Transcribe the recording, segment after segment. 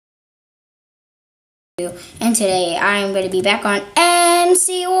And today I'm going to be back on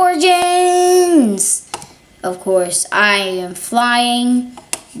MC Origins. Of course, I am flying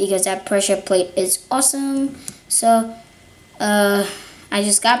because that pressure plate is awesome. So, I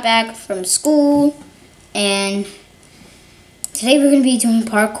just got back from school and today we're going to be doing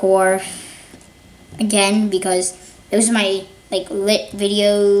parkour again because those are my lit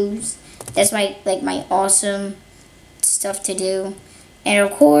videos. That's my my awesome stuff to do. And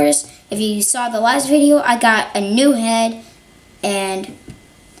of course, if you saw the last video, I got a new head and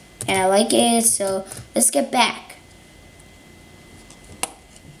I like it. So let's get back.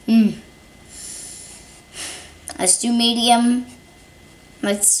 Let's do medium.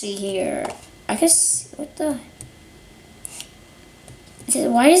 Let's see here. I guess what the?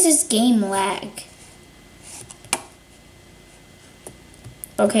 Why does this game lag?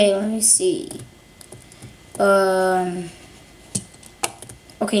 Okay, let me see.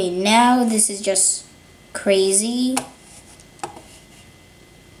 Okay, now this is just crazy.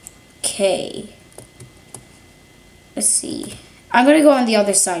 Okay. Let's see. I'm gonna go on the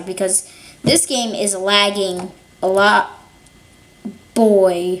other side because this game is lagging a lot.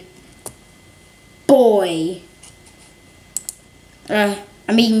 Boy.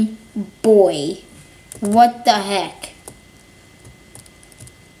 What the heck?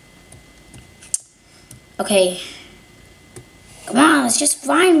 Okay. Come on, let's just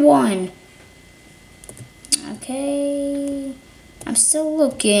find one. Okay. I'm still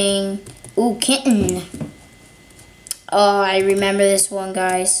looking. Ooh, kitten. Oh, I remember this one,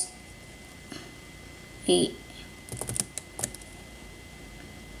 guys. Wait.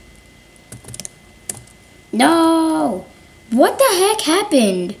 No! What the heck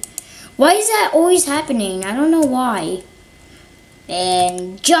happened? Why is that always happening? I don't know why.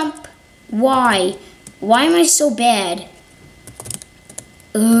 And jump. Why? Why am I so bad?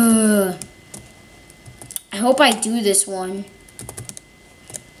 Ugh. I hope I do this one.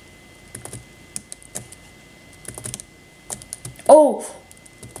 Oh!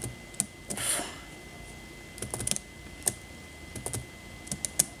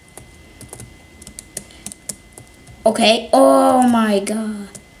 Okay. Oh my god.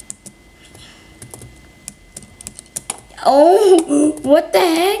 Oh! What the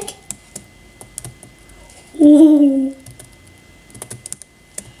heck? Ooh.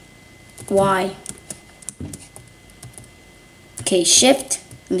 Why? Okay, shift.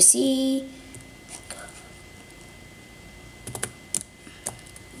 Let me see.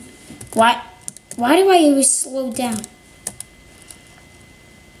 Why do I always slow down?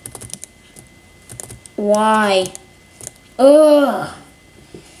 Why? Ugh.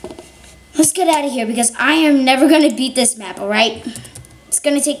 Let's get out of here because I am never going to beat this map, alright? It's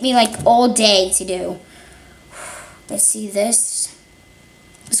going to take me all day to do. Let's see this.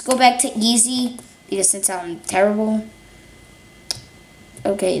 Let's go back to easy because since I'm terrible.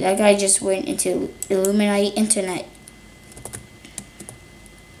 Okay, that guy just went into Illuminati Internet.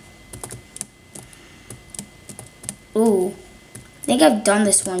 Ooh, I think I've done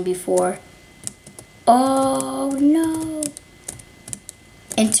this one before. Oh no.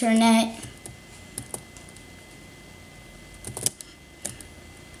 Internet.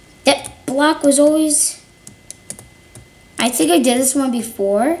 That block was always... I think I did this one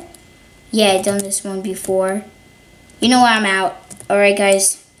before. Yeah, I done this one before. You know what, I'm out. Alright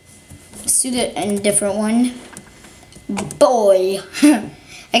guys. Let's do a different one. Boy.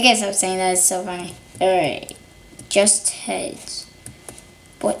 I guess I'm saying that, it's so funny. Alright. Just heads.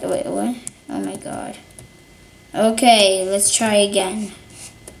 Wait, what? Oh my god. Okay, let's try again.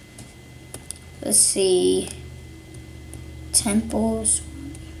 Let's see. Temples.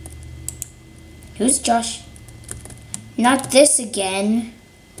 Who's Josh? Not this again.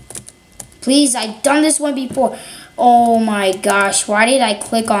 Please, I've done this one before. Oh my gosh, why did I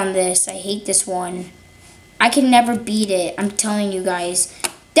click on this? I hate this one. I can never beat it. I'm telling you guys.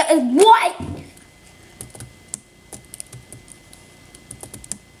 What?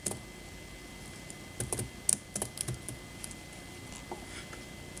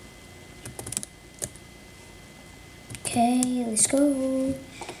 Okay, let's go.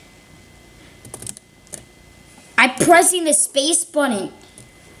 I'm pressing the space button.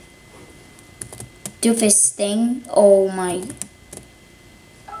 Doofus thing. Oh my.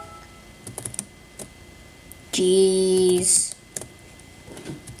 Jeez.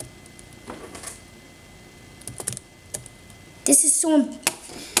 This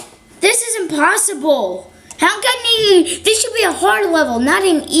is impossible. How can this should be a hard level, not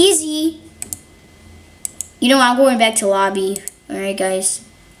an easy. You know, I'm going back to lobby. Alright guys.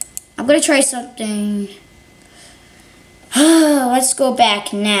 I'm gonna try something. Let's go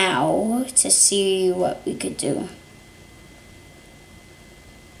back now to see what we could do.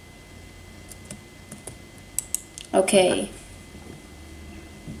 Okay.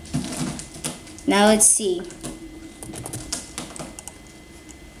 Now let's see.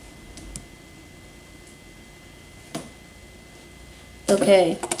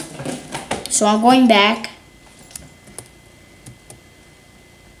 Okay. So I'm going back.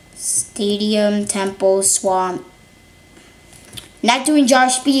 Stadium, temple, swamp. Not doing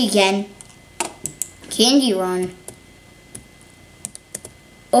Josh B again. Candy run.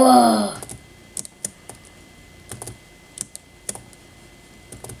 Ugh.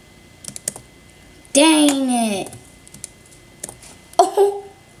 Dang it. Oh.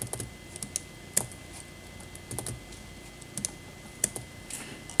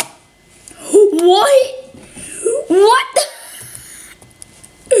 What? What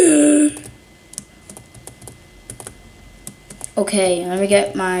the? Okay, let me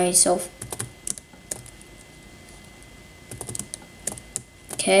get myself.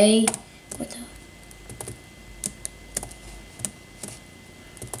 Okay. What the?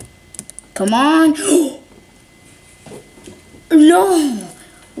 Come on. No.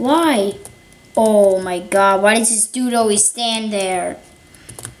 Why? Oh my god. Why does this dude always stand there?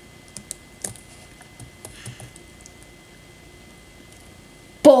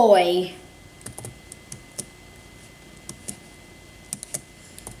 Boy.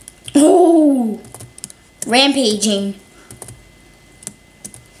 Oh. Rampaging.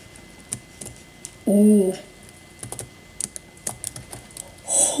 Ooh.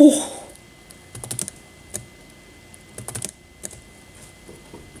 Oh.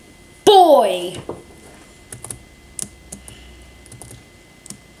 Boy.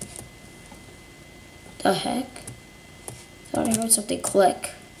 The heck? Thought I heard something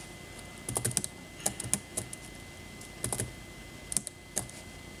click.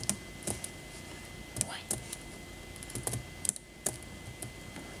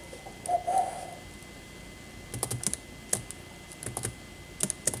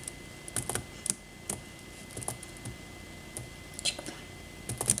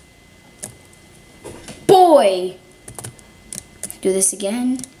 Boy! Do this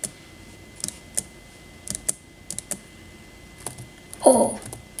again. Oh.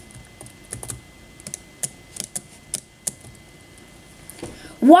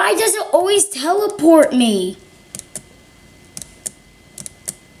 Why does it always teleport me?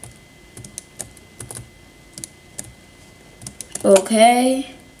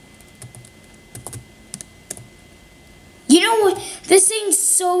 Okay. You know what? This thing's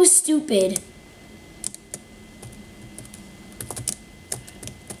so stupid.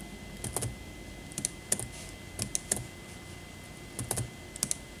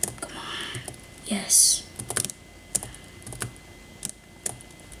 Come on. Yes.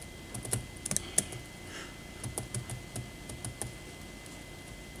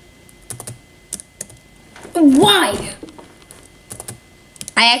 Why?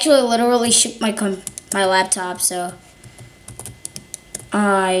 I actually literally shipped my laptop, so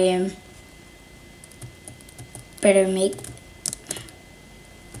I am better make.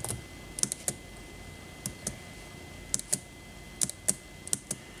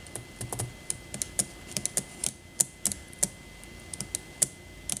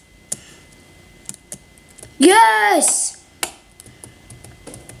 Yes!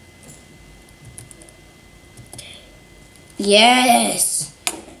 Yes!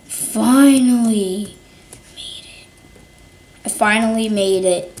 Finally made it. I finally made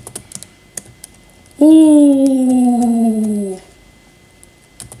it. Ooh.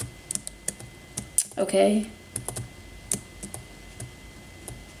 Okay.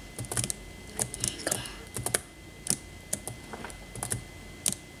 Come on.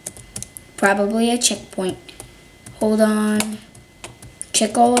 Probably a checkpoint. Hold on.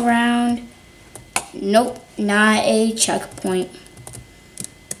 Check all around. Nope, not a checkpoint.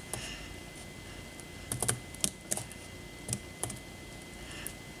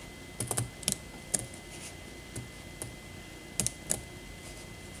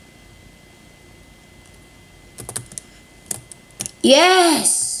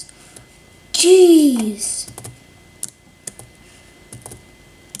 Yes! Jeez!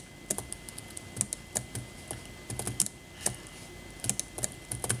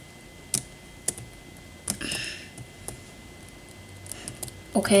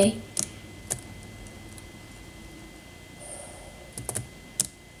 Okay.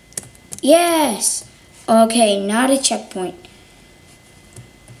 Yes! Okay, not a checkpoint.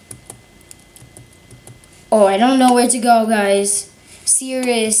 Oh, I don't know where to go, guys.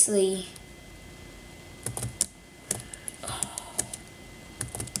 Seriously.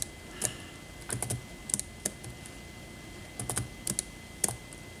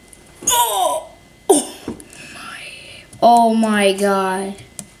 Oh my god.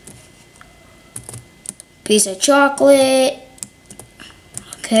 Piece of chocolate.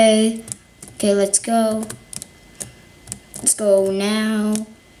 Okay. Okay, let's go. Let's go now.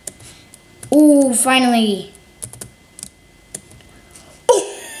 Ooh, finally.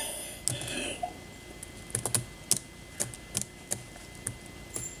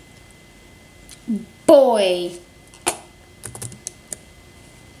 Boy.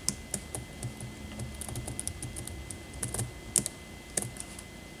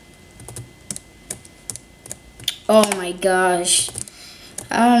 Oh my gosh.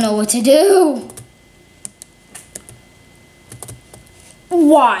 I don't know what to do.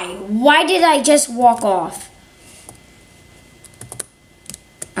 Why? Why did I just walk off?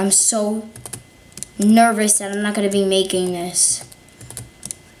 I'm so nervous that I'm not going to be making this.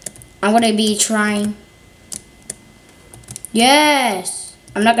 I'm going to be trying. Yes.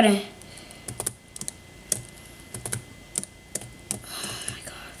 I'm not going to. Oh my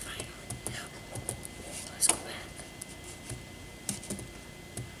god, finally. Let's go back.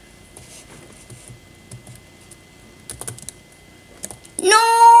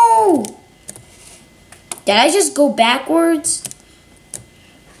 No! Did I just go backwards?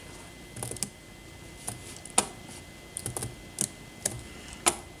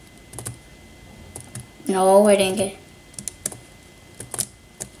 No, I didn't get it.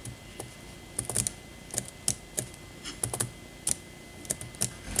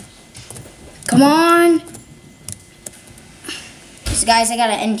 Come on. So guys, I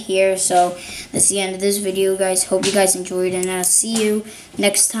gotta end here. So that's the end of this video, guys. Hope you guys enjoyed, and I'll see you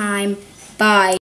next time. Bye.